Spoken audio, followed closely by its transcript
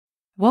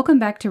Welcome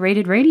back to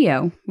Rated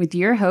Radio with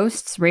your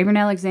hosts, Rayburn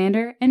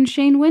Alexander and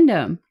Shane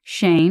Wyndham.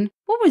 Shane,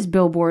 what was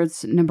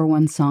Billboard's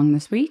 #1 song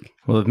this week?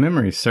 Well, if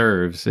memory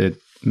serves, it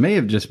may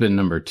have just been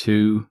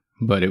 #2,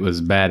 but it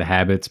was Bad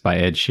Habits by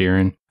Ed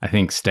Sheeran. I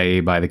think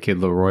Stay by the Kid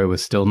Laroi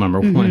was still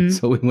 #1,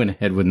 so we went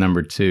ahead with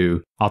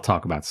 #2. I'll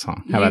talk about the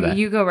song. How about that?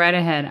 You go right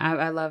ahead.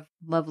 I love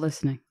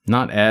listening.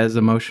 Not as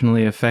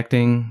emotionally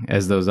affecting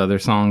as those other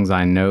songs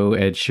I know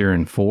Ed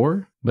Sheeran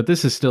for, but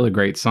this is still a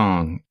great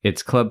song.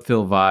 Its club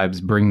feel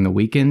vibes bring the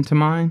weekend to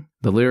mind.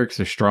 The lyrics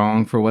are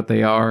strong for what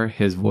they are.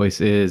 His voice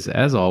is,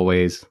 as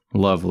always,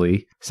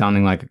 lovely,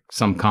 sounding like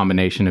some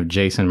combination of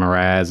Jason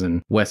Mraz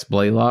and Wes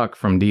Blaylock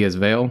from Diaz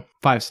Vale.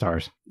 5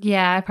 stars.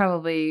 Yeah, I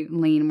probably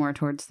lean more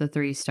towards the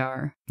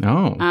 3-star.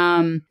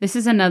 Oh. This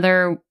is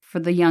another for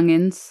the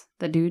youngins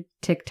that do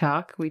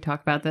TikTok. We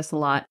talk about this a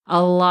lot.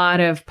 A lot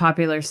of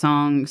popular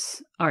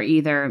songs are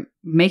either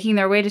making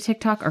their way to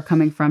TikTok or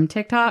coming from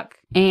TikTok.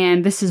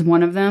 And this is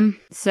one of them.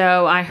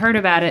 So I heard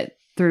about it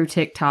through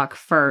TikTok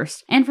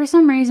first. And for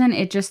some reason,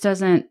 it just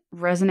doesn't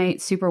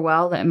resonate super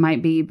well. That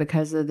might be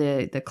because of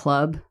the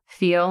club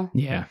feel.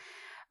 Yeah.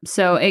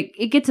 So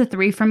it gets a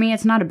 3 from me.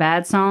 It's not a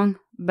bad song,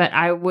 but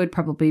I would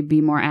probably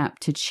be more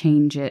apt to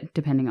change it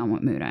depending on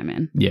what mood I'm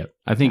in. Yeah.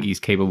 I think he's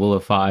capable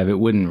of 5. It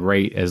wouldn't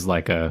rate as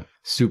like a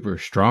super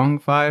strong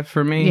 5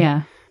 for me.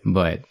 Yeah.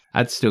 But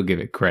I'd still give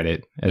it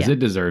credit as it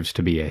deserves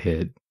to be a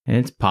hit. And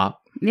it's pop.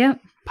 Yep.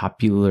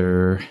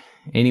 Popular.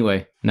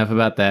 Anyway, enough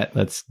about that.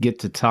 Let's get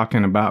to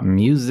talking about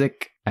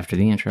music after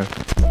the intro.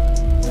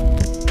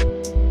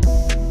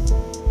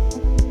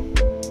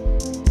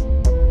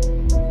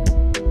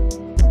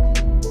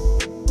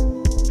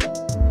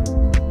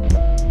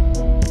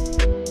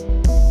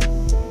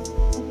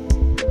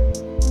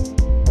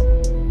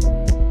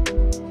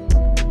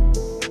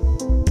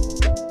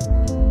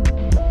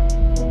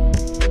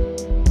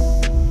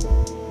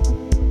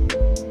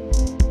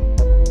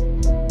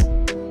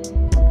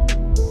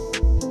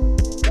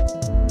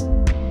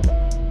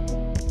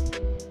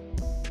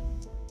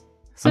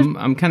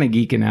 I'm kind of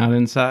geeking out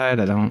inside.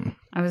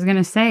 I was going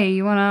to say,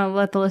 you want to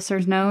let the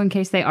listeners know, in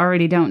case they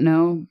already don't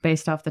know,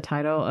 based off the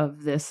title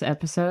of this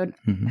episode,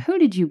 who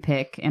did you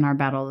pick in our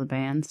Battle of the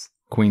Bands?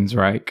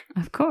 Queensryche.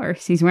 Of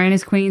course. He's wearing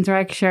his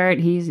Queensryche shirt.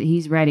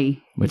 He's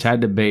ready. Which I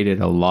debated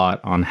a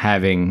lot on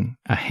having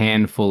a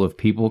handful of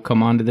people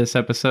come onto this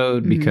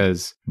episode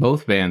because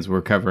both bands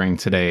we're covering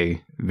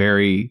today,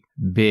 very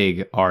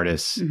big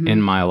artists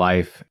in my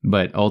life,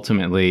 but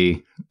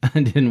ultimately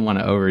I didn't want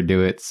to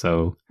overdo it,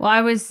 so... Well,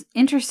 I was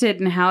interested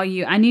in how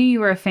I knew you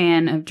were a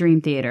fan of Dream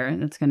Theater.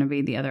 That's going to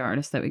be the other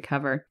artist that we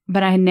cover.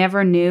 But I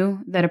never knew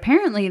that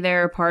apparently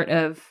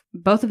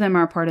both of them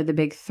are part of the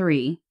big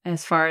 3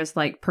 as far as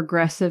like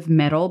progressive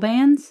metal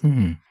bands.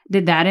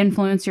 Did that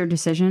influence your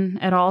decision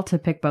at all to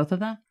pick both of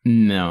them?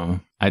 No,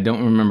 I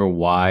don't remember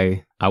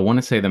why. I want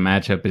to say the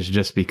matchup is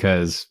just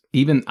because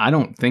I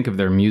don't think of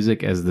their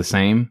music as the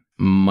same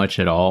much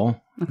at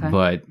all. Okay.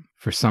 But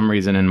for some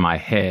reason in my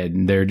head,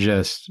 they're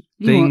just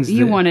things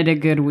you wanted a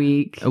good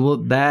week. Well,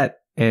 that,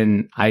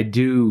 and I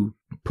do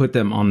put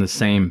them on the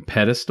same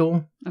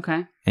pedestal.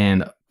 Okay.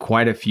 And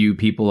quite a few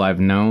people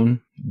I've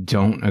known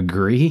don't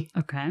agree.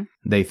 Okay.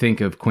 They think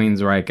of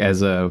Queensryche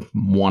as a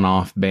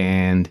one-off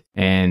band,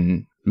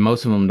 and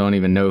most of them don't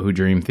even know who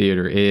Dream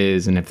Theater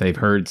is, and if they've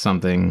heard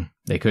something,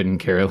 they couldn't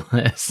care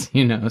less,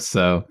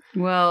 so...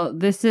 Well,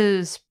 this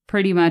is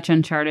pretty much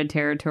uncharted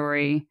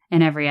territory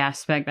in every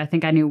aspect. I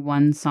think I knew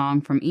one song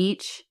from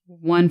each.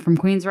 One from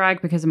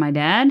Queensryche because of my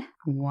dad.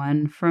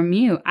 One from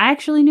you. I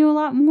actually knew a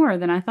lot more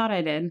than I thought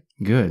I did.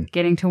 Good.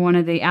 Getting to one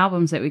of the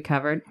albums that we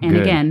covered. And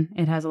again,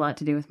 it has a lot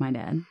to do with my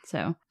dad.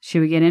 So,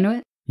 should we get into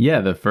it?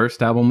 Yeah, the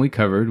first album we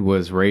covered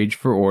was Rage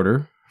for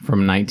Order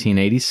from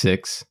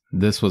 1986.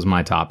 This was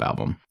my top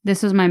album.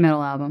 This was my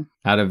middle album.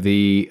 Out of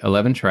the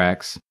 11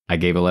 tracks, I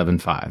gave 11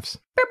 5s.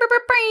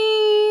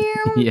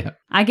 Yeah.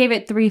 I gave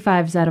it 3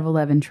 5s out of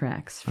 11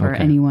 tracks for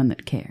anyone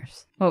that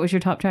cares. What was your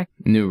top track?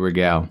 New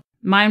Regal.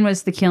 Mine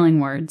was The Killing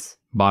Words.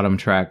 Bottom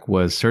track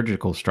was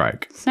Surgical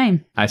Strike.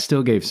 Same. I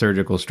still gave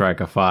Surgical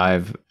Strike a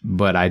 5,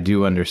 but I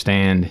do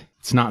understand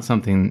it's not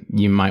something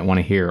you might want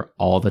to hear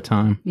all the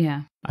time.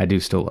 Yeah. I do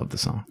still love the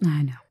song.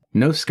 I know.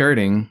 No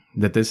skirting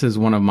that this is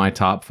one of my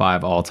top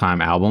 5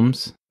 all-time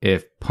albums.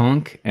 If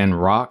punk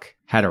and rock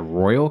had a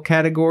royal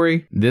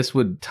category, this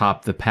would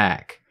top the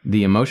pack.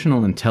 The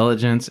emotional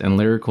intelligence and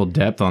lyrical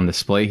depth on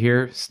display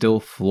here still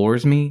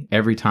floors me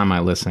every time I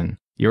listen.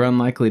 You're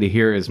unlikely to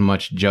hear as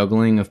much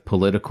juggling of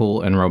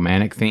political and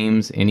romantic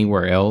themes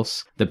anywhere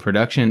else. The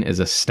production is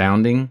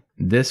astounding.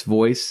 This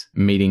voice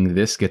meeting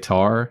this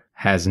guitar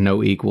has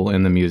no equal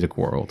in the music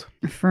world.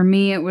 For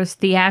me, it was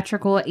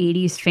theatrical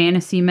 80s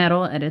fantasy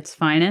metal at its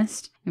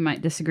finest. You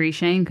might disagree,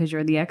 Shane, because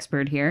you're the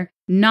expert here.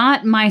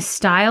 Not my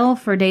style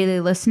for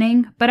daily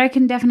listening, but I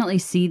can definitely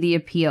see the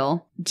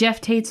appeal. Jeff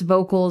Tate's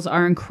vocals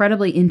are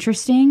incredibly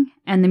interesting,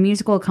 and the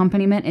musical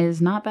accompaniment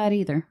is not bad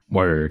either.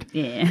 Word.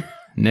 Yeah.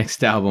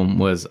 Next album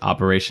was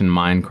Operation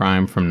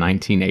Mindcrime from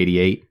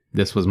 1988.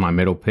 This was my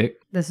middle pick.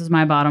 This is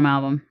my bottom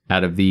album.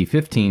 Out of the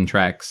 15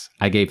 tracks,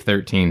 I gave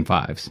 13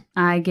 fives.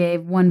 I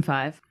gave 1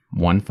 5.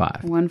 1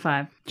 5. 1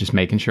 5. Just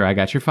making sure I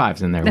got your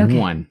fives in there. Okay.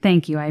 1.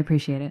 Thank you. I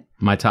appreciate it.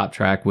 My top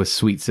track was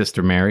Sweet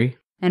Sister Mary.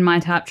 And my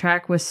top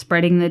track was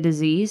Spreading the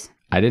Disease.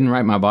 I didn't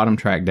write my bottom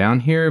track down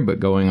here,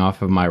 but going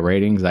off of my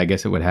ratings, I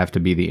guess it would have to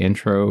be the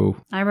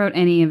intro. I wrote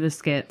any of the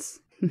skits.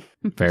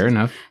 Fair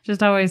enough.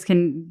 Just always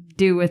can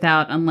do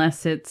without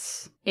unless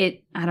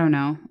I don't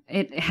know.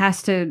 It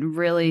has to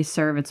really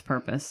serve its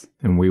purpose.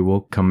 And we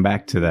will come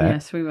back to that.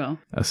 Yes, we will.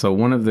 So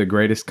one of the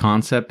greatest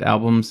concept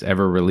albums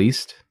ever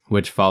released,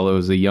 which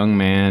follows a young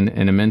man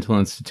in a mental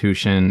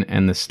institution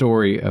and the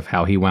story of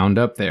how he wound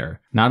up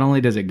there. Not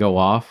only does it go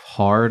off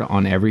hard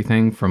on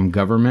everything from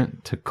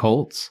government to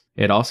cults,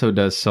 it also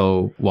does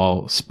so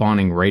while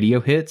spawning radio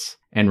hits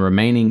and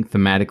remaining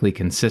thematically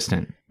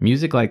consistent.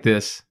 Music like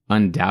this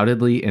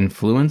undoubtedly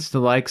influenced the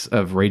likes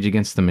of Rage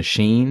Against the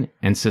Machine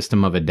and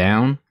System of a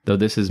Down, though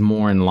this is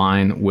more in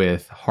line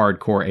with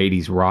hardcore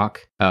 80s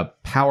rock. A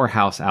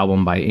powerhouse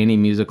album by any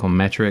musical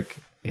metric.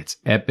 It's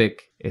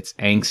epic. It's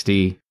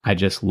angsty. I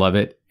just love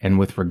it. And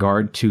with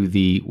regard to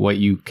what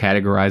you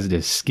categorized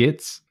as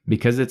skits,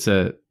 because it's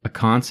a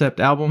concept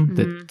album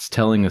that's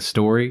telling a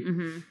story,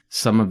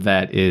 some of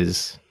that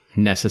is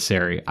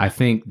necessary. I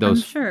think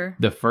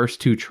the first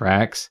 2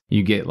 tracks,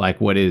 you get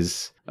like what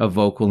is a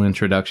vocal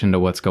introduction to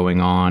what's going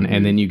on,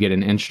 and then you get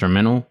an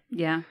instrumental,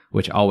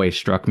 which always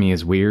struck me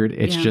as weird.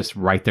 It's just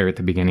right there at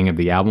the beginning of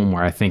the album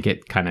where I think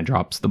it kind of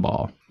drops the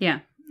ball. Yeah,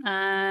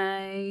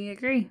 I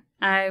agree.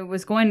 I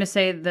was going to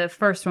say the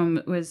first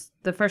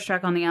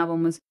track on the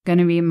album was going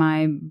to be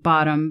my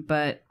bottom,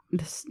 but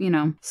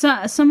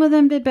some of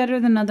them did better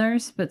than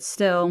others, but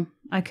still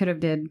I could have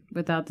did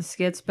without the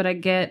skits, but I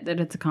get that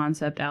it's a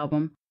concept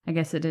album. I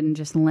guess it didn't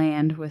just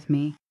land with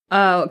me.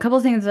 A couple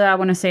of things that I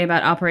want to say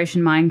about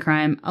Operation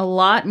Mindcrime. A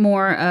lot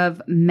more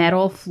of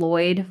Metal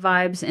Floyd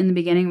vibes in the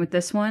beginning with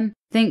this one.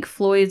 Think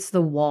Floyd's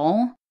The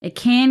Wall. It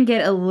can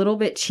get a little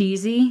bit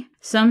cheesy.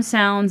 Some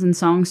sounds and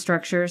song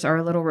structures are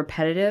a little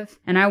repetitive,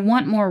 and I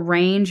want more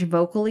range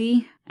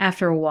vocally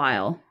after a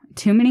while.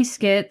 Too many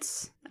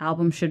skits.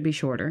 Album should be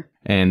shorter.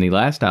 And the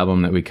last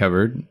album that we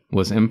covered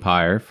was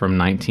Empire from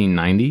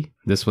 1990.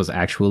 This was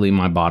actually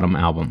my bottom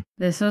album.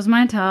 This was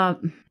my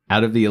top.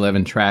 Out of the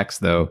 11 tracks,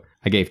 though,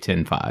 I gave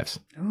 10 fives.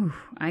 Ooh,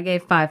 I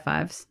gave 5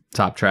 fives.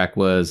 Top track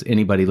was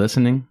Anybody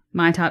Listening?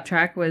 My top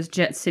track was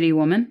Jet City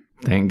Woman.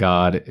 Thank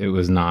God it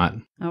was not.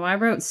 Oh, I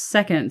wrote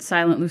second,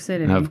 Silent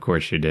Lucidity. Of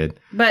course you did.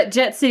 But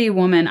Jet City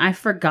Woman, I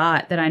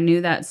forgot that I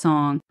knew that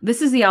song.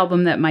 This is the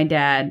album that my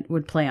dad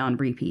would play on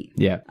repeat.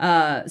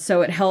 Yeah.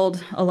 So it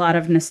held a lot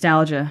of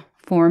nostalgia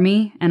for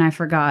me, and I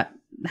forgot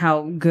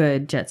how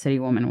good Jet City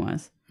Woman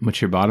was. What's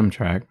your bottom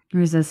track?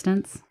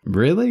 Resistance.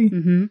 Really?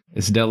 Mm-hmm.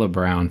 It's Della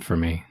Brown for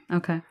me.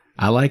 Okay.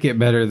 I like it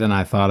better than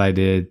I thought I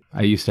did.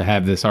 I used to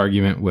have this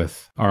argument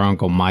with our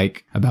Uncle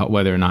Mike about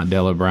whether or not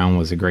Della Brown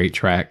was a great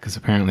track, because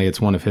apparently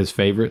it's one of his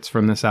favorites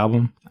from this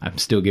album. I'm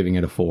still giving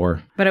it a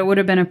 4. But it would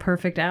have been a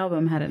perfect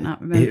album had it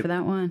not been for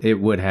that one. It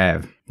would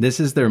have. This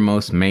is their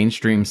most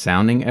mainstream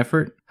sounding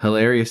effort.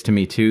 Hilarious to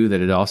me, too,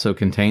 that it also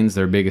contains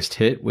their biggest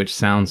hit, which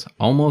sounds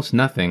almost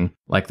nothing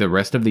like the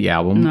rest of the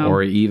album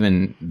or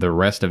even the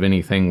rest of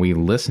anything we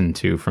listen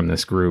to from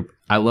this group.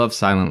 I love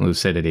Silent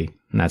Lucidity,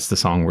 and that's the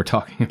song we're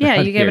talking about.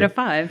 Yeah, you gave it a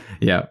 5.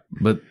 Yeah,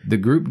 but the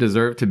group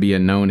deserved to be a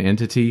known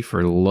entity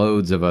for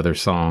loads of other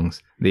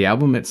songs. The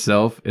album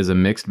itself is a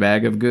mixed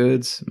bag of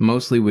goods.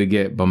 Mostly we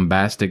get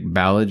bombastic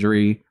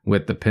balladry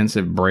with the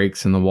pensive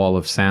breaks in the wall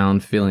of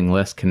sound feeling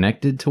less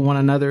connected to one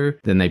another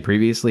than they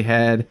previously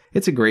had.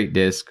 It's a great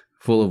disc,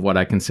 full of what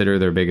I consider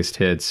their biggest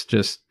hits,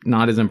 just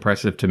not as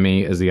impressive to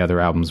me as the other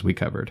albums we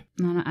covered.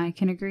 No, I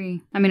can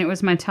agree. I mean, it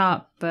was my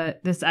top,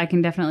 but I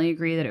can definitely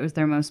agree that it was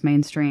their most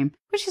mainstream,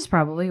 which is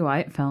probably why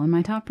it fell in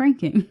my top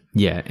ranking.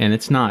 Yeah, and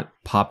it's not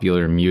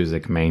popular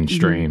music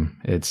mainstream.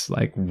 Mm-hmm. It's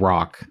like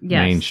rock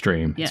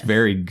mainstream. Yes. It's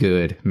very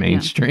good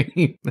mainstream.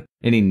 Yeah.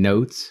 Any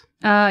notes?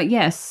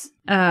 Yes.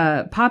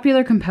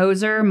 Popular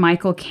composer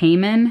Michael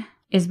Kamen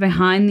is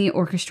behind the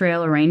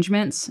orchestral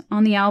arrangements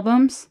on the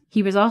albums.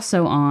 He was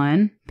also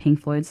on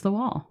Pink Floyd's The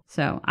Wall.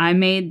 So I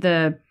made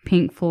the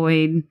Pink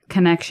Floyd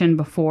connection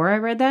before I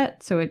read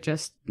that. So it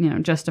just,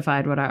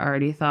 justified what I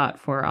already thought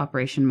for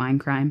Operation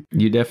Mindcrime.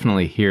 You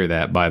definitely hear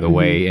that, by the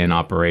way, in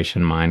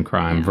Operation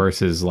Mindcrime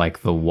versus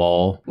like The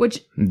Wall. Which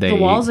The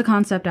Wall's a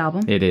concept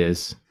album. It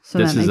is. So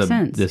that makes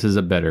sense. This is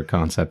a better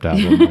concept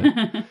album.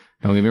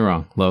 Don't get me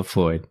wrong. Love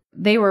Floyd.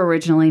 They were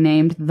originally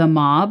named The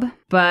Mob,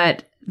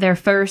 but their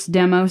first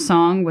demo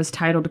song was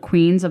titled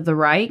Queens of the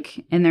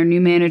Reich, and their new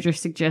manager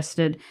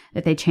suggested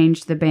that they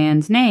changed the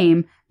band's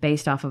name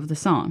based off of the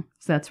song.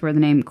 So that's where the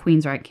name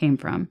Queensryche came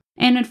from.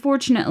 And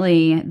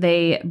unfortunately,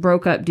 they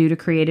broke up due to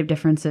creative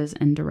differences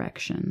in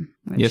direction.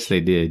 Yes, they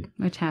did.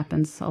 Which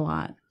happens a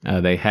lot.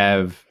 They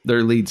have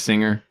their lead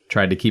singer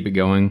tried to keep it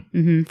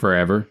going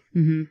forever.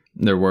 Mm-hmm.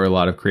 There were a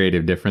lot of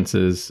creative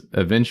differences.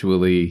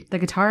 Eventually, the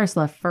guitarist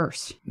left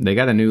first. They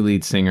got a new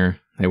lead singer.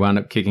 They wound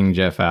up kicking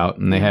Jeff out,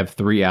 and they have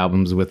 3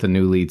 albums with a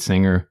new lead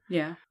singer.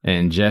 Yeah.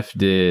 And Jeff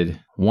did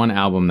one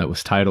album that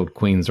was titled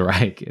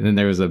Queensryche, and then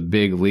there was a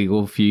big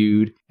legal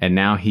feud, and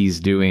now he's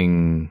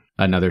doing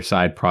another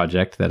side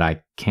project that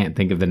I can't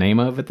think of the name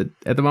of at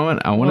the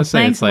moment. I want to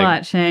say it's like, a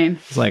lot, Shane.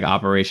 It's like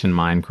Operation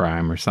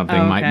Mindcrime or something.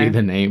 Oh, okay. Might be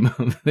the name of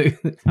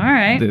All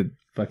right. the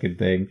fucking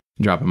thing.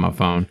 Dropping my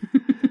phone.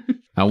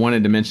 I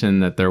wanted to mention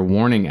that their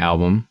Warning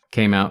album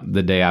came out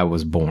the day I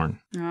was born.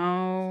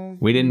 Oh,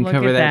 we didn't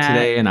cover that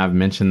today, and I've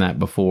mentioned that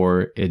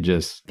before. It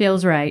just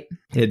feels right.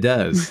 It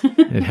does.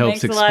 It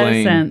helps Makes a lot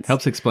of sense.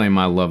 helps explain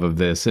my love of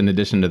this, in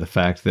addition to the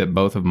fact that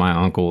both of my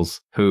uncles,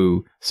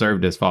 who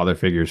served as father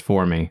figures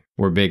for me,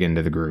 were big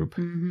into the group.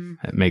 Mm-hmm.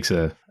 It makes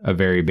a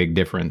very big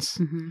difference.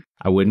 Mm-hmm.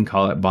 I wouldn't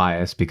call it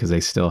bias because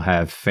they still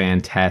have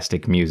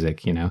fantastic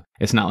music, you know.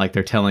 It's not like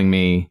they're telling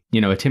me,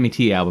 you know, a Timmy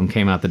T album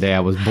came out the day I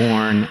was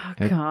born.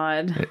 Oh,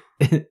 God.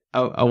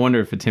 I wonder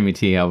if a Timmy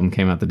T album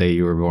came out the day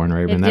you were born,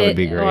 Raven. That would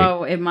be great.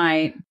 Oh, it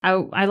might.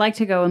 I like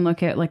to go and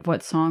look at like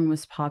what song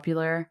was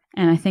popular,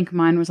 and I think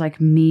mine was like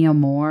 "Me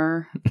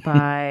Amor"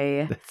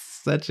 by.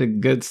 That's such a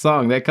good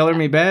song. That "Color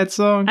Me Bad"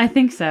 song. I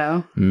think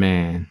so.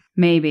 Man,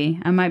 maybe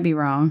I might be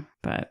wrong,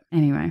 but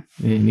anyway.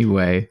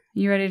 Anyway,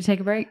 you ready to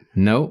take a break?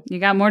 Nope. You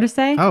got more to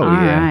say? Oh, all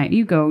yeah. right.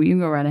 You go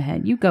right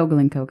ahead. You go,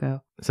 Glen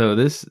Coco. So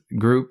this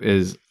group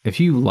is, if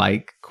you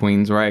like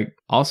Queensryche,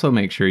 also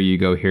make sure you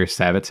go hear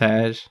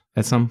Sabotage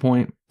at some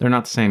point. They're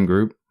not the same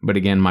group, but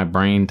again, my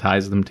brain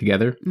ties them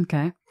together.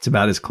 Okay. It's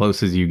about as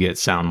close as you get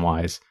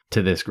sound-wise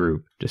to this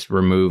group. Just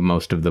remove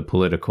most of the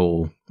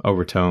political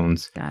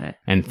overtones. Got it.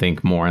 And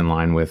think more in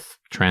line with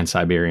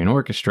Trans-Siberian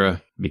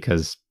Orchestra,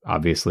 because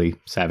obviously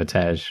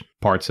Sabotage,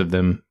 parts of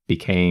them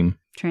became...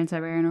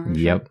 Trans-Siberian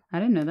Orchestra? Yep. I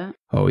didn't know that.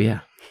 Oh,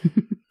 yeah.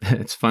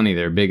 It's funny,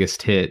 their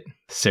biggest hit,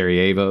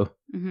 Sarajevo,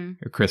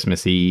 or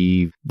Christmas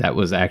Eve, that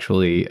was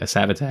actually a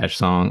Sabotage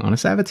song on a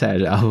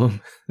Sabotage album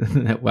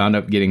that wound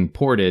up getting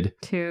ported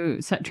to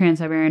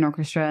Trans-Siberian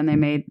Orchestra,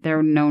 and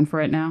they're known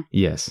for it now.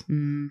 Yes.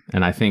 And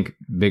I think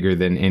bigger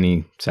than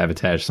any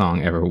Sabotage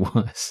song ever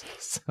was.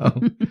 So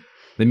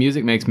the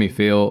music makes me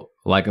feel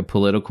like a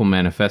political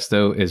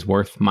manifesto is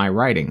worth my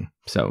writing.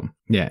 So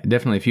yeah,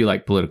 definitely if you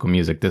like political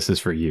music, this is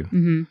for you.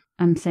 Mm-hmm.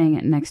 I'm saying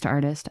it next to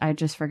artist. I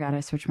just forgot I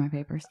switched my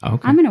papers.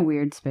 Okay. I'm in a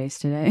weird space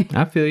today.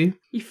 I feel you.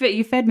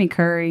 You fed me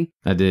curry.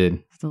 I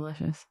did. It's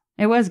delicious.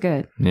 It was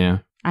good. Yeah.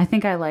 I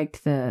think I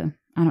liked I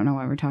don't know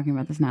why we're talking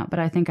about this now, but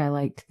I think I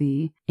liked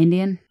the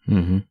Indian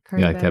curry.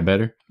 You like that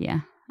better?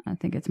 Yeah. I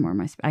think it's more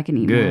I can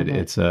eat good. more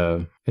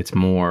of it. It's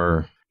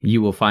more,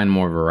 you will find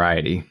more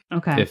variety.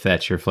 Okay. If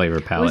that's your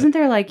flavor palette. Wasn't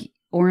there like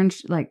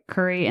orange, like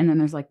curry, and then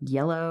there's like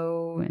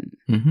yellow and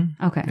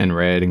okay, and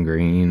red and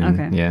green. And,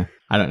 okay. Yeah.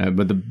 I don't know,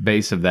 but the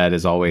base of that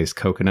is always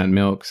coconut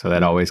milk, so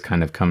that always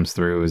kind of comes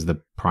through as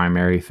the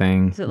primary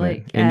thing. Does it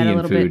like add a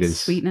little bit of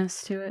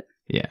sweetness to it?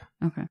 Yeah.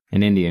 Okay.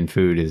 And Indian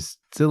food it's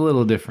a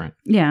little different.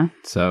 Yeah.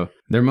 So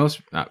their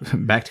most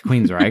back to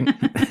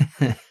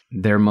Queensryche.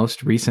 Their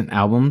most recent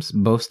albums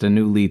boast a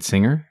new lead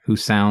singer who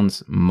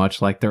sounds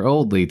much like their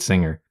old lead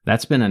singer.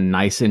 That's been a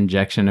nice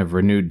injection of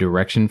renewed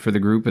direction for the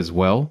group as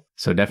well.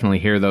 So definitely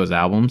hear those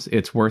albums.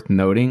 It's worth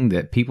noting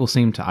that people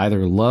seem to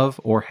either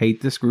love or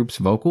hate this group's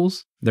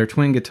vocals. Their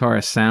twin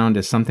guitarist sound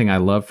is something I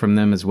love from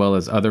them, as well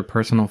as other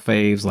personal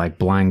faves like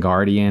Blind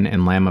Guardian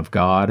and Lamb of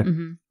God.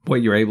 Mm-hmm.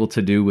 What you're able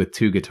to do with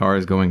two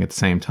guitars going at the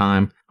same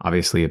time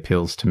obviously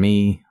appeals to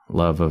me.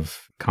 Love of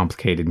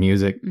complicated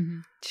music. Mm-hmm.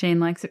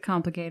 Shane likes it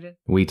complicated.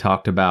 We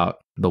talked about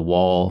The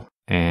Wall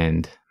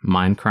and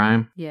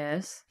Mindcrime.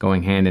 Yes.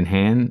 Going hand in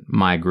hand.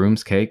 My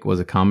Groom's Cake was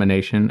a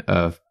combination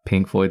of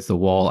Pink Floyd's The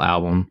Wall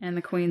album. And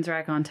the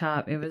Queensryche on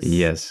top. It was...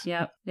 Yes.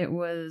 Yep. It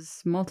was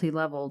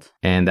multi-leveled.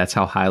 And that's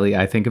how highly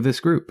I think of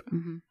this group.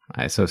 Mm-hmm.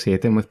 I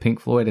associate them with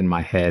Pink Floyd in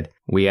my head.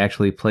 We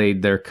actually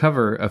played their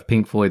cover of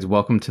Pink Floyd's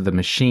Welcome to the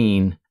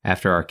Machine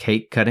after our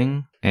cake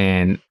cutting.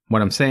 And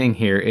what I'm saying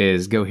here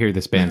is go hear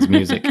this band's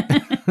music.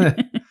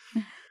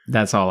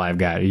 That's all I've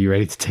got. Are you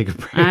ready to take a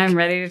break? I'm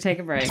ready to take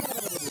a break.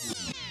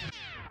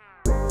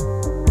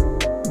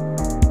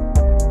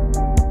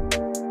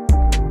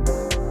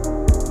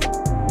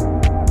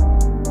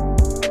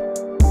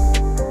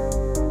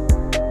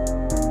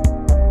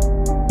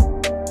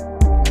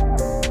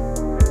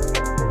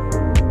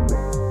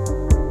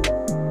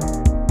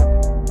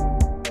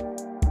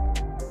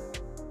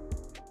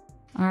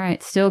 All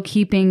right, still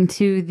keeping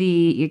to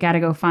you got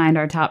to go find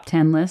our top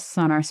 10 lists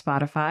on our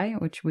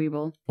Spotify, which we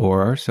will...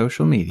 Or our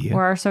social media.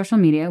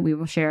 We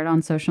will share it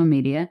on social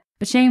media.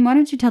 But Shane, why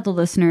don't you tell the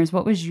listeners,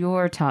 what was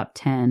your top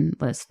 10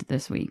 list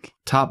this week?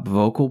 Top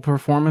vocal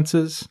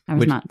performances. I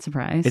was not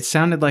surprised. It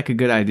sounded like a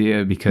good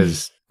idea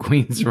because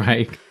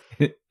Queensryche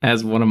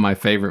has one of my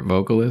favorite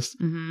vocalists.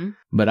 Mm-hmm.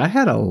 But I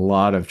had a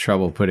lot of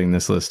trouble putting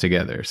this list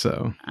together,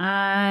 so...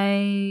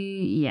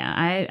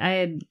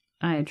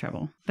 I had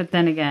trouble. But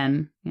then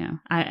again,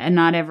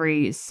 not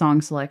every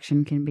song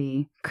selection can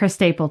be Chris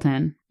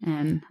Stapleton.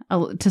 And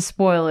to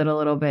spoil it a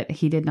little bit,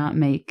 he did not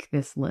make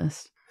this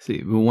list.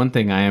 See, one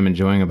thing I am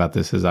enjoying about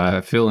this is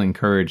I feel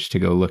encouraged to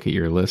go look at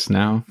your list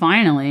now.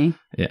 Finally.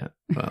 Yeah.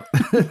 Well,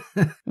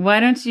 Why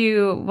don't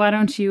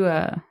you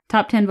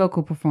top 10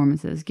 vocal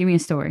performances? Give me a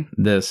story.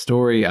 the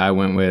story I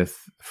went with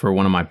for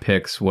one of my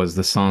picks was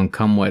the song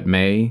Come What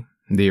May,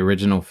 the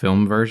original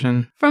film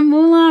version. From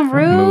Moulin Rouge.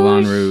 From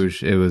Moulin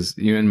Rouge. It was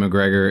Ewan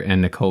McGregor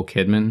and Nicole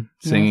Kidman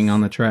singing Yes.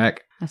 on the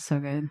track. That's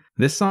so good.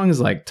 This song is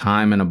like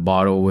time in a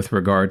bottle with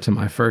regard to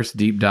my first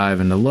deep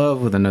dive into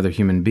love with another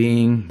human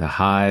being, the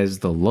highs,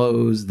 the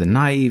lows, the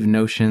naive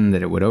notion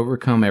that it would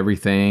overcome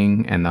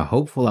everything, and the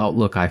hopeful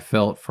outlook I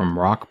felt from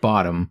rock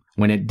bottom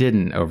when it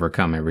didn't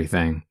overcome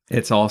everything.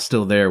 It's all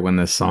still there when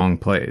this song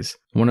plays.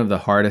 One of the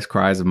hardest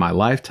cries of my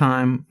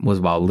lifetime was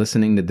while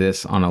listening to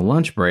this on a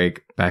lunch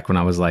break back when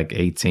I was like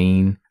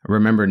 18. I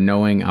remember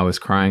knowing I was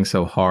crying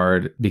so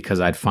hard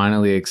because I'd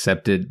finally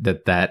accepted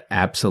that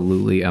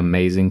absolutely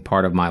amazing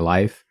part of my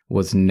life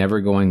was never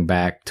going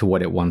back to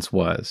what it once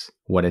was,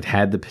 what it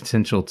had the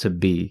potential to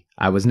be.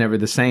 I was never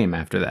the same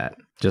after that.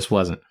 Just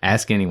wasn't.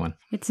 Ask anyone.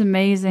 It's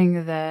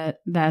amazing that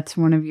that's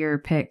one of your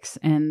picks,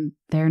 and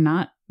they're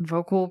not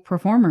vocal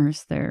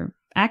performers. They're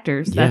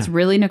actors. Yeah. That's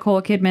really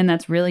Nicole Kidman.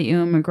 That's really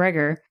Ewan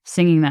McGregor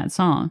singing that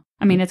song.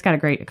 I mean, it's got a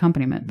great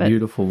accompaniment, but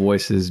Beautiful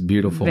voices,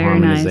 beautiful Very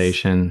nice.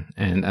 harmonization.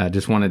 And I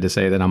just wanted to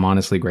say that I'm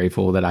honestly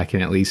grateful that I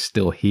can at least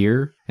still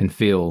hear and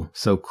feel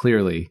so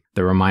clearly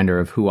the reminder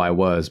of who I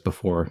was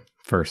before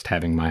first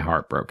having my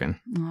heart broken.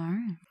 all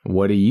right.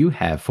 What do you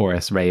have for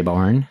us,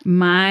 Rayborn?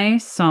 My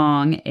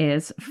song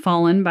is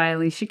Fallen by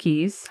Alicia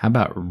Keys. How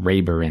about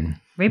Rayburn?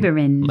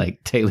 Rayburn.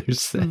 Like Taylor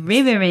says.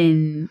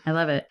 Rayburn. I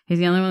love it. He's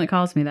the only one that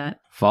calls me that.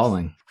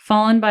 Falling.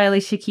 Fallen by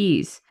Alicia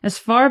Keys. As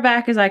far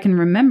back as I can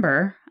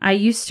remember, I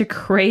used to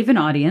crave an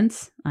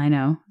audience. I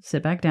know.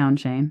 Sit back down,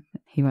 Shane.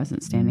 He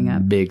wasn't standing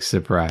up. Big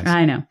surprise.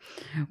 I know.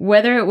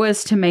 Whether it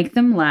was to make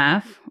them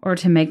laugh or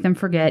to make them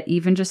forget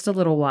even just a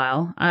little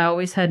while, I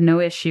always had no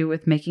issue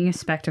with making a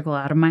spectacle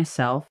out of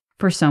myself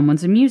for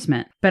someone's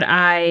amusement. But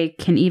I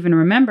can even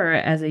remember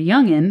as a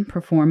youngin'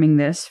 performing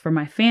this for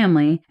my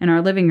family in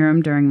our living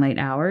room during late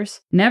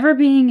hours, never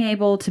being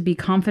able to be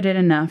confident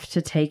enough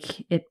to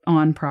take it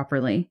on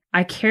properly.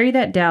 I carry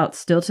that doubt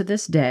still to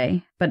this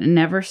day, but it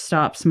never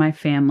stops my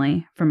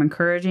family from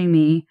encouraging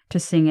me to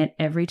sing it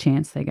every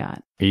chance they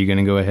got. Are you going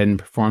to go ahead and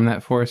perform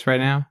that for us right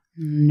now?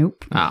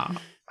 Nope. Oh,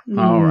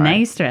 all right.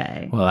 Nice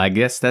try. Well, I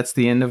guess that's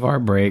the end of our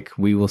break.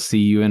 We will see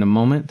you in a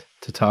moment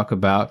to talk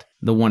about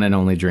the one and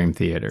only Dream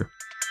Theater.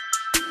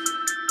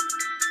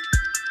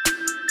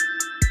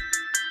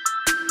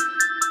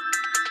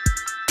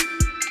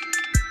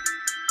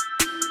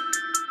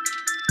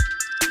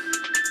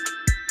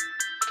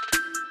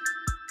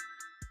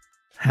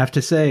 Have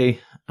to say,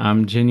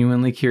 I'm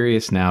genuinely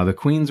curious now. The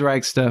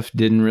Queensryche stuff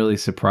didn't really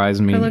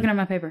surprise me. Quit looking at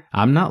my paper.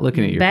 I'm not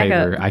looking at your Back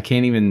paper. up. I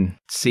can't even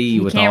see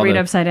You with can't all read the...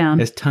 upside down.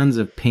 There's tons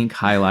of pink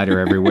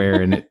highlighter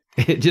everywhere, and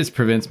it just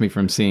prevents me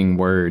from seeing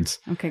words.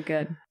 Okay,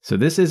 good. So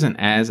this isn't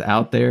as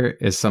out there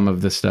as some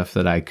of the stuff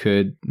that I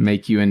could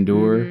make you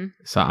endure. Mhm.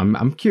 So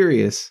I'm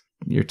curious.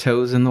 Your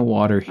toes in the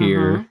water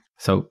here. Uh-huh.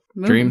 So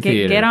Dream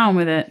Theater. Get on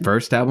with it.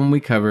 First album we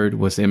covered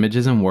was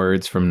Images and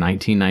Words from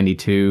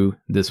 1992.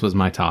 This was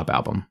my top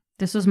album.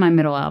 This was my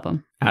middle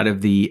album. Out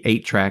of the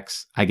 8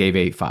 tracks, I gave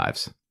 8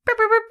 5s.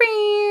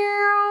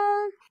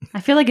 I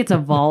feel like it's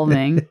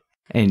evolving.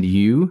 And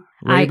you,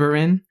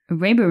 Rayburn?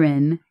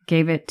 Rayburn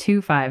gave it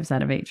 2 5s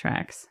out of 8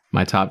 tracks.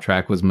 My top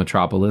track was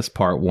Metropolis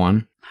Part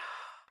 1.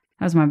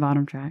 That was my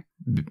bottom track.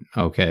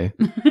 Okay.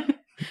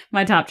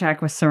 My top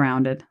track was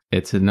Surrounded.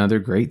 It's another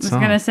great I was song.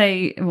 going to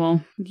say,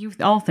 well, you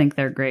all think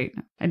they're great.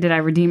 Did I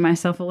redeem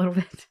myself a little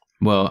bit?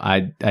 Well,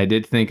 I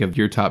did think of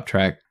your top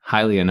track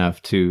highly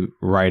enough to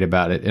write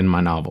about it in my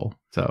novel.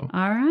 So,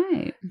 All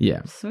right.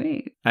 yeah,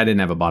 Sweet. I didn't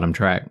have a bottom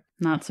track,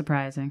 Not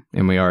surprising.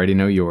 and we already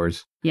know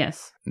yours.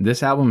 Yes.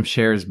 This album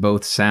shares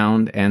both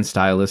sound and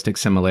stylistic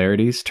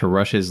similarities to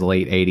Rush's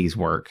late 80s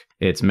work.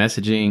 Its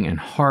messaging and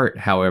heart,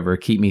 however,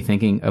 keep me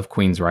thinking of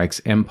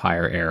Queensryche's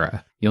Empire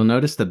era. You'll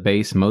notice the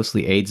bass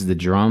mostly aids the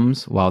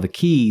drums, while the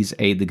keys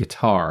aid the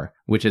guitar,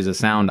 which is a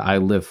sound I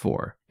live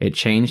for. It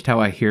changed how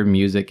I hear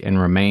music and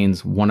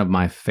remains one of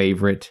my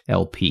favorite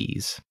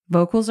LPs.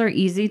 Vocals are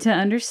easy to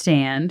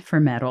understand for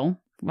metal.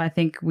 I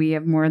think we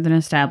have more than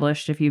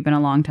established, if you've been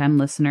a longtime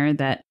listener,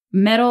 that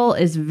metal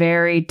is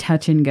very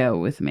touch and go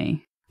with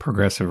me.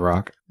 Progressive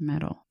rock.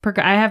 Metal.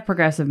 I have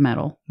progressive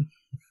metal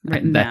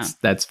written down.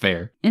 That's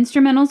fair.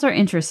 Instrumentals are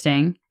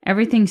interesting.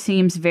 Everything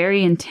seems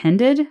very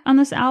intended on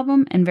this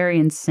album and very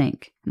in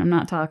sync. And I'm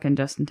not talking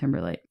Justin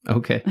Timberlake.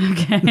 Okay.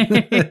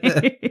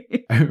 Okay.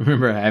 I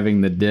remember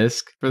having the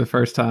disc for the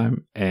first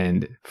time,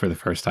 and for the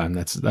first time,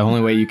 that's the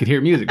only way you could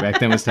hear music back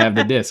then was to have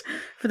the disc.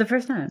 For the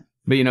first time.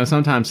 But you know,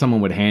 sometimes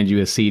someone would hand you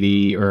a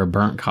CD or a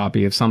burnt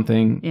copy of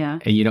something, Yeah.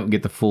 and you don't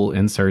get the full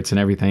inserts and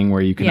everything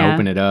where you can Yeah.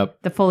 open it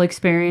up. The full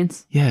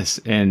experience. Yes,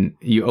 and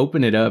you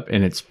open it up,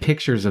 and it's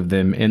pictures of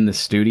them in the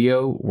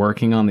studio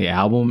working on the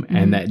album, Mhm.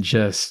 and that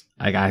just,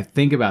 like, I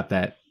think about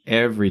that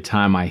every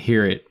time I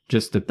hear it.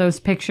 Just the, Those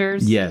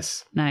pictures.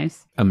 yes,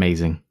 Nice.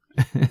 amazing.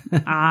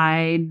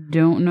 I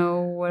don't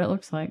know what it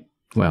looks like.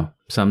 Well,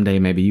 someday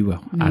maybe you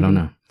will. Maybe. I don't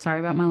know. Sorry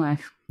about my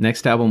life.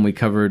 Next album we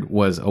covered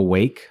was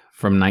Awake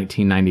from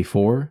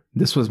 1994.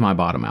 This was my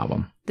bottom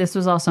album. This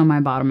was also my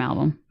bottom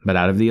album. But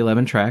out of the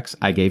 11 tracks,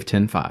 I gave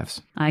 10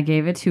 5s. I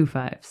gave it 2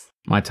 5s.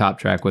 My top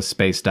track was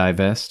Space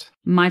Divest.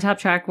 My top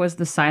track was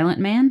The Silent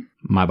Man.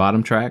 My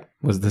bottom track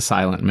was The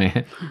Silent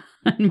Man.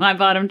 My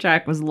bottom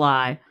track was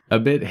Lie. A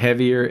bit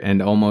heavier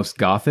and almost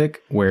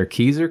gothic, where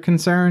keys are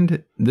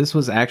concerned, this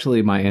was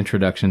actually my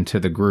introduction to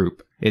the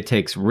group. It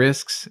takes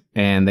risks,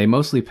 and they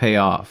mostly pay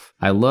off.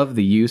 I love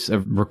the use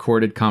of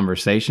recorded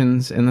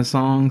conversations in the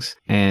songs,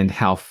 and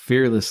how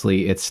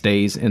fearlessly it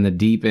stays in the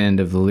deep end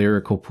of the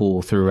lyrical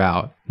pool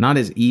throughout. Not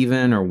as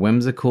even or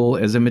whimsical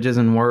as Images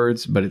and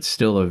Words, but it's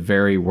still a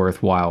very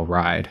worthwhile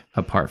ride,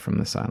 apart from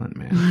The Silent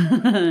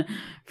Man.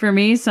 For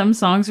me, some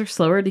songs are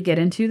slower to get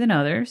into than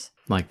others.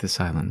 Like The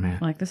Silent Man.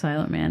 Like The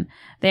Silent Man.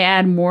 They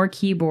add more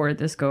keyboard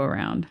this go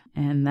around.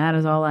 And that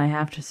is all I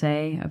have to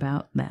say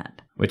about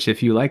that. Which,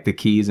 if you like the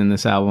keys in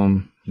this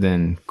album,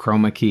 then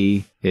Chroma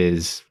Key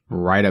is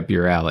right up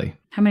your alley.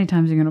 How many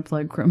times are you going to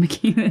plug Chroma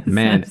Key this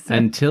Man, episode?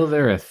 until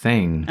they're a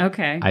thing.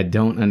 Okay. I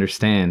don't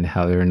understand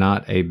how they're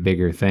not a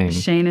bigger thing.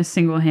 Shane is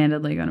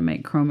single-handedly going to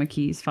make Chroma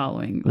Keys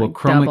following. Well, like,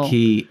 Chroma double.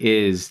 Key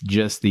is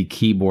just the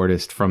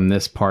keyboardist from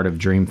this part of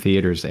Dream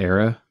Theater's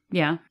era.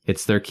 Yeah.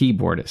 It's their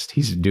keyboardist.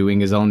 He's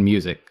doing his own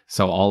music.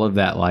 So all of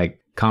that, like,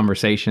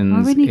 conversations Why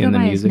wouldn't he in go the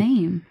by music. his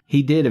name?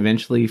 He did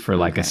eventually for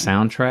like a Okay.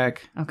 soundtrack.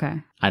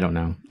 Okay. I don't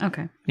know.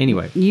 Okay.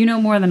 Anyway, You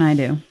know more than I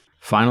do.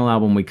 final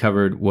album we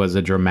covered was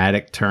A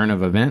Dramatic Turn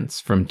of Events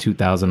from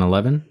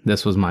 2011.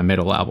 This was my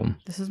middle album.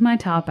 This is my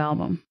top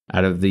album.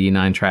 Out of the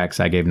 9 tracks,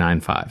 I gave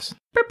 9 5s.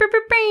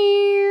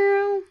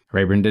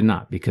 Rayburn did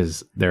not,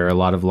 because there are a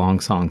lot of long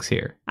songs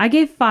here. I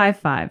gave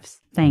 5 5s.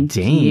 Thank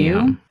Damn.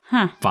 you.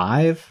 Huh.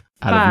 5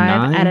 out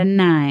 5 of 9? out of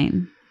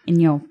 9. In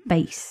your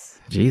face.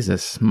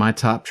 Jesus, my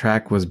top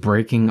track was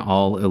Breaking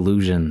All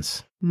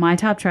Illusions. My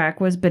top track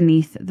was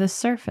Beneath the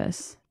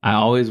Surface. I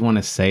always want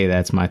to say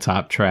that's my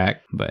top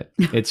track, but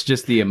it's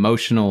just the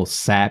emotional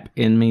sap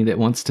in me that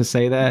wants to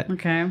say that.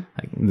 Okay.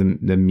 Like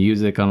the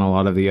music on a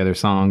lot of the other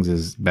songs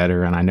is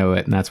better, and I know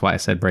it, and that's why I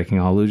said Breaking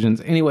All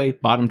Illusions. Anyway,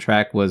 bottom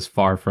track was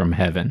Far From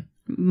Heaven.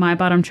 My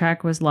bottom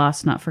track was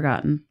Lost Not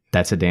Forgotten.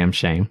 That's a damn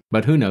shame.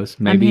 But who knows?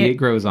 Maybe it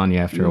grows on you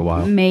after a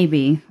while.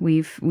 Maybe.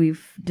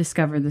 We've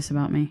discovered this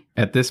about me.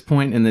 At this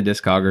point in the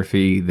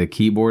discography, the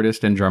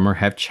keyboardist and drummer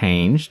have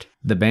changed.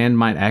 The band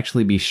might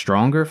actually be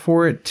stronger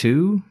for it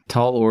too.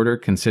 Tall order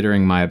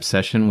considering my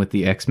obsession with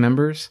the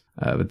ex-members.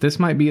 But this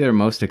might be their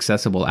most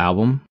accessible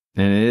album.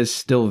 And it is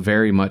still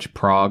very much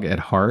prog at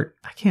heart.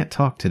 I can't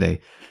talk today.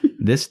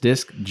 This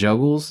disc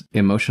juggles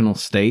emotional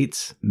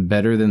states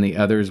better than the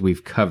others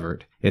we've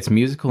covered. Its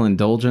musical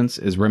indulgence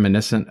is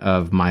reminiscent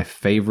of my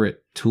favorite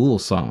Tool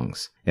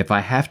songs. If I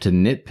have to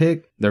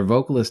nitpick, their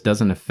vocalist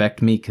doesn't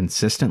affect me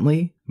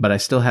consistently, but I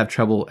still have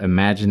trouble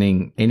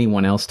imagining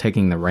anyone else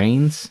taking the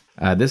reins.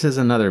 This is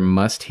another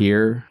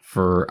must-hear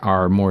for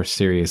our more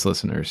serious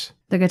listeners.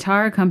 The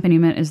guitar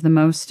accompaniment is the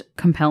most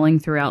compelling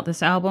throughout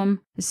this album.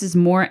 This is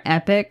more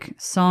epic.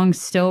 Songs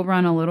still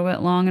run a little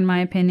bit long in my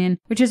opinion,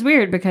 which is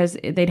weird because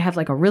they'd have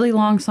like a really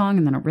long song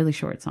and then a really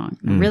short song.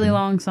 A really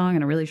long song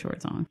and a really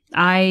short song.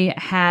 I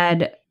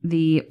had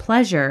the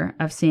pleasure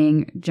of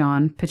seeing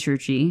John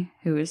Petrucci,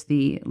 who is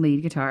the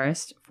lead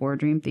guitarist for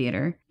Dream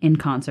Theater, in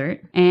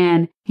concert.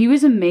 And he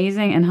was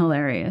amazing and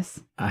hilarious.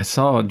 I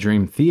saw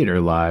Dream Theater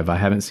live. I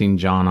haven't seen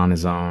John on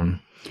his own.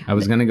 I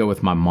was going to go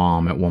with my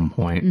mom at one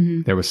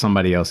point. There was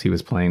somebody else he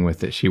was playing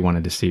with that she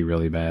wanted to see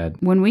really bad.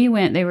 When we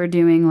went, they were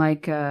doing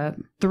like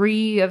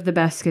 3 of the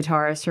best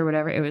guitarists or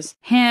whatever. It was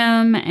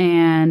him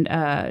and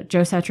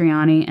Joe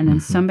Satriani and then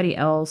somebody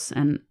else.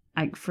 And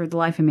for the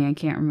life of me, I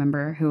can't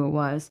remember who it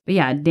was. But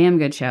yeah, damn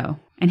good show.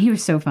 And he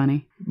was so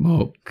funny.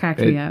 Well,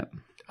 Cracked me up.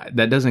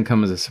 That doesn't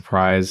come as a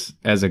surprise.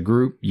 As a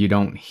group, you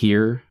don't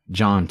hear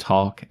John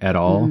talk at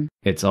all.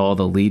 It's all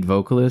the lead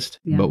vocalist.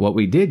 Yeah. But what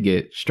we did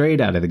get straight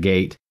out of the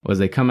gate was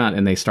they come out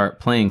and they start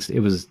playing.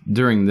 It was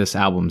during this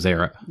album's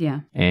era.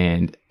 Yeah.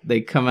 And they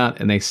come out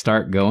and they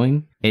start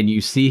going. And you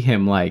see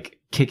him like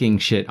kicking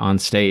shit on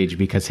stage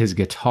because his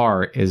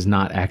guitar is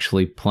not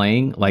actually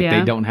playing. Like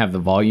they don't have the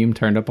volume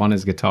turned up on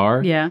his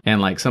guitar. Yeah. And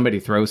like somebody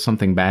throws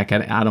something back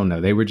at it. I don't know.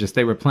 They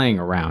were playing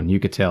around. You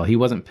could tell. He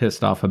wasn't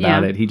pissed off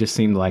about it. He just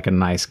seemed like a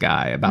nice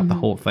guy about the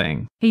whole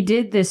thing. He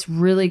did this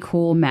really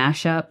cool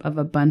mashup of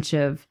a bunch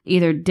of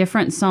either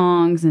different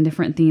songs and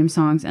different theme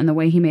songs, and the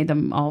way he made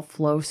them all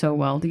flow so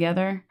well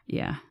together.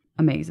 Yeah.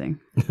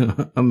 Amazing.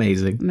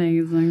 Amazing.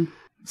 Amazing.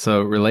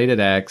 So related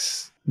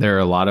acts, there are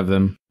a lot of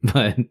them,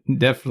 but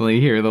definitely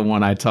here the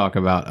one I talk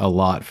about a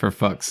lot for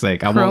fuck's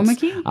sake. I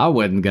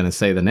wasn't going to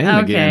say the name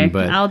again,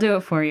 but I'll do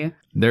it for you.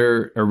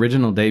 Their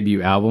original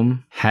debut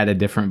album had a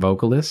different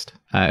vocalist.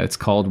 It's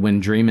called When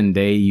Dream and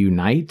Day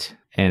Unite.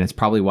 And it's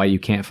probably why you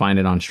can't find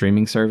it on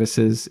streaming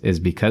services is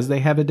because they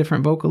have a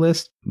different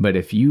vocalist. But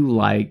if you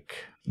like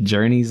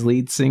Journey's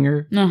lead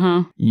singer,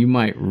 you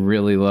might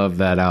really love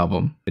that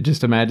album.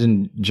 Just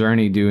imagine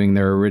Journey doing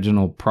their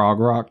original prog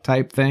rock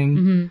type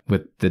thing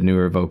with the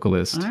newer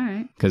vocalist. All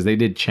right. Because they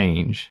did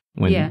change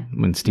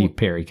when Steve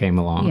Perry came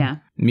along. Yeah.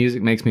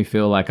 Music makes me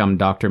feel like I'm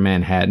Dr.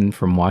 Manhattan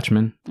from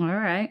Watchmen. All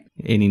right.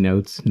 Any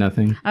notes?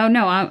 Nothing? Oh,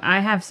 no, I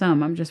have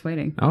some. I'm just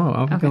waiting. Oh,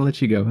 I'm going to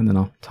let you go, and then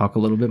I'll talk a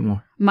little bit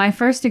more. My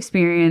first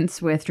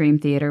experience with Dream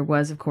Theater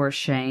was, of course,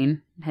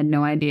 Shane. Had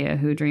no idea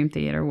who Dream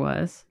Theater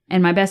was.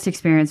 And my best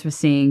experience was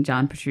seeing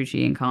John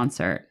Petrucci in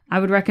concert. I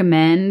would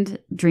recommend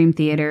Dream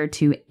Theater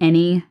to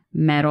any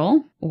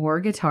metal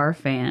or guitar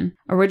fan.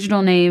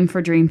 Original name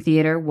for Dream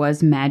Theater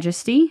was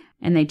Majesty,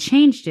 and they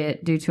changed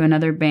it due to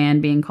another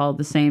band being called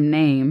the same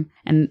name.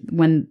 And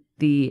when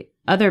the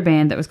other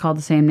band that was called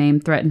the same name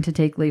threatened to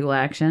take legal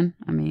action,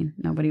 I mean,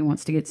 nobody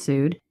wants to get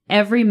sued.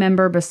 Every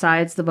member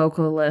besides the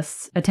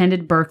vocalists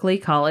attended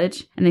Berklee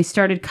College, and they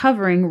started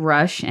covering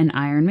Rush and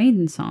Iron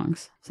Maiden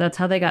songs. So that's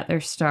how they got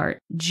their start.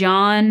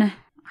 John,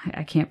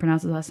 I can't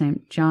pronounce his last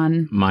name.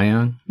 John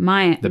Mayung?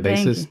 The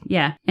bassist?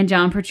 Yeah. And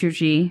John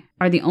Petrucci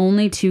are the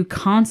only two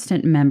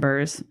constant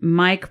members.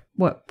 Mike,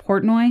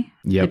 Portnoy?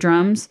 Yep. The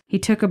drums. He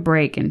took a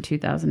break in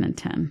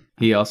 2010.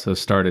 He also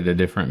started a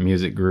different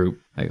music group.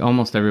 Like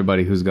almost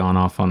everybody who's gone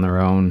off on their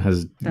own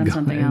has done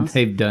something else.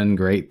 They've done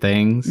great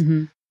things.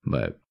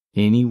 But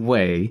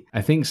anyway,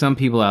 I think some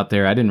people out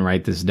there, I didn't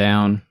write this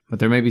down, but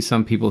there may be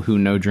some people who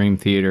know Dream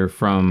Theater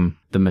from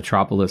the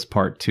Metropolis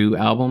Part 2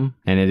 album,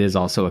 and it is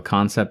also a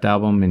concept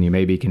album, and you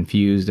may be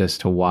confused as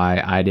to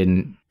why I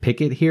didn't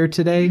pick it here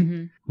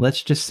today.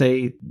 Let's just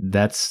say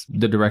that's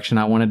the direction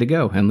I wanted to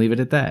go and leave it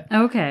at that.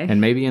 Okay. And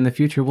maybe in the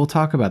future we'll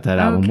talk about that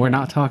album. Okay. We're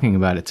not talking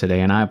about it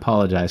today, and I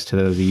apologize to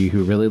those of you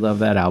who really love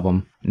that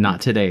album.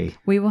 Not today.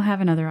 We will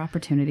have another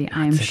opportunity,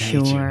 I am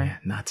sure. Julia,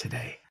 not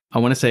today. I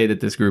want to say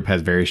that this group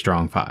has very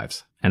strong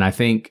fives. And I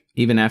think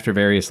even after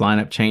various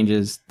lineup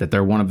changes, that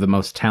they're one of the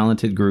most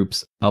talented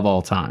groups of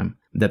all time.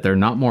 That they're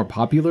not more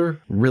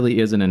popular really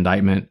is an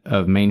indictment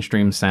of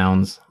mainstream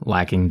sounds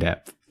lacking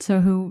depth.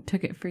 So who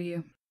took it for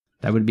you?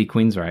 That would be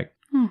Queensryche.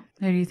 Who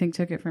do you think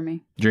took it for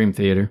me? Dream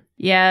Theater.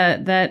 Yeah,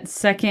 that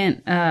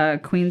second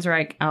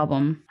Queensryche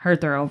album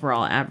hurt their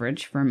overall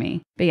average for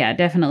me. But yeah,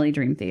 definitely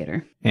Dream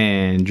Theater.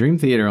 And Dream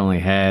Theater only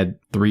had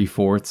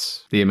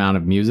 3/4 the amount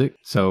of music.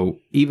 So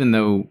even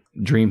though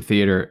Dream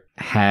Theater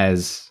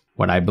has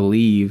what I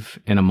believe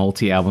in a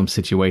multi-album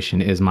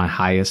situation is my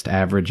highest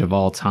average of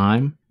all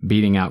time,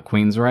 beating out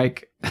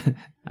Queensryche.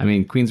 I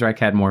mean, Queensryche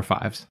had more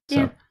fives.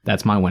 So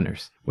that's my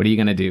winners. What are you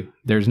going to do?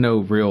 There's no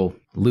real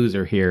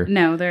loser here.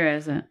 No, there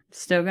isn't.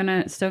 Still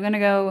gonna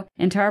go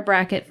into our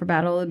bracket for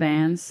Battle of the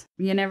Bands.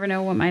 You never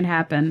know what might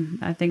happen.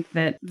 I think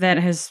that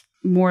has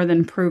more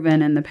than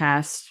proven in the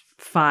past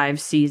 5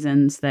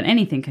 seasons that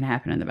anything can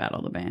happen in the Battle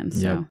of the Bands.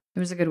 So it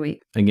was a good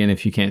week. Again,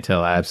 if you can't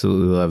tell, I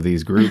absolutely love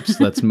these groups.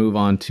 Let's move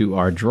on to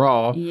our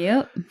draw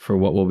for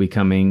what will be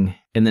coming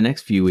in the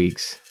next few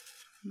weeks.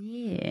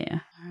 Yeah.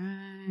 All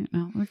right.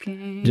 Not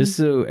looking. Just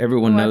so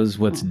everyone knows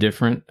what's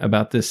different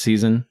about this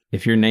season,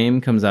 if your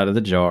name comes out of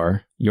the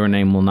jar, your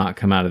name will not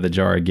come out of the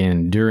jar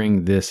again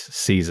during this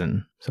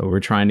season. So we're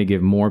trying to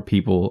give more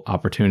people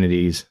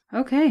opportunities.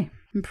 Okay.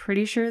 I'm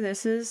pretty sure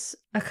this is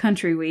a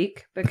country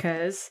week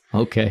because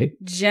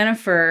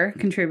Jennifer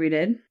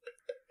contributed.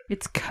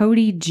 It's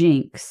Cody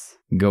Jinks.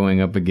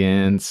 Going up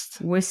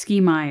against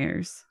Whiskey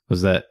Myers.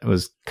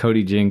 Was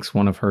Cody Jinks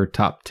one of her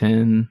top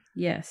 10?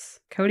 Yes.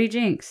 Cody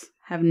Jinks.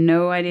 Have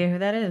no idea who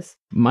that is.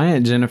 My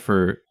Aunt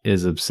Jennifer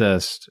is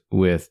obsessed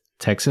with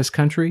Texas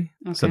country.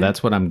 Okay. So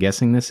that's what I'm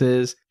guessing this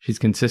is. She's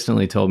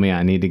consistently told me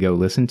I need to go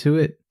listen to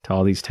it, to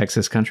all these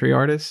Texas country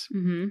artists.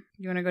 You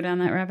want to go down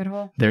that rabbit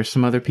hole? There's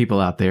some other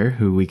people out there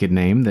who we could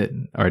name that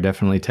are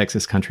definitely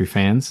Texas country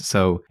fans.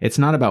 So it's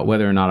not about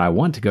whether or not I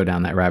want to go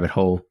down that rabbit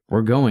hole.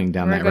 We're going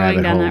down that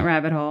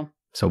rabbit hole.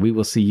 So we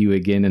will see you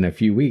again in a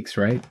few weeks,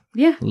 right?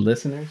 Yeah.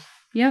 Listeners?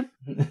 Yep.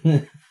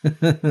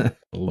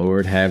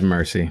 Lord have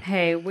mercy.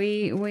 Hey,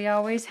 we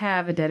always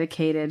have a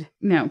dedicated,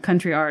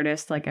 country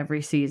artist like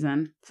every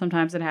season.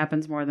 Sometimes it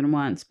happens more than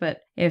once,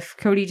 but if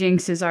Cody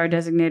Jinks is our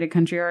designated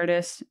country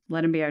artist,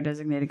 let him be our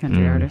designated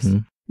country artist.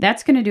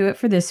 That's going to do it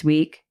for this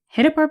week.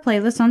 Hit up our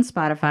playlist on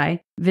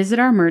Spotify, visit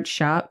our merch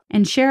shop,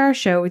 and share our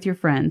show with your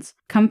friends.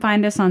 Come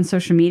find us on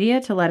social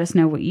media to let us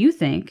know what you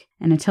think.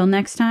 And until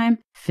next time,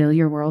 fill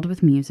your world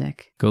with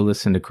music. Go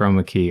listen to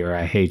Chroma Key or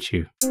I Hate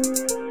You.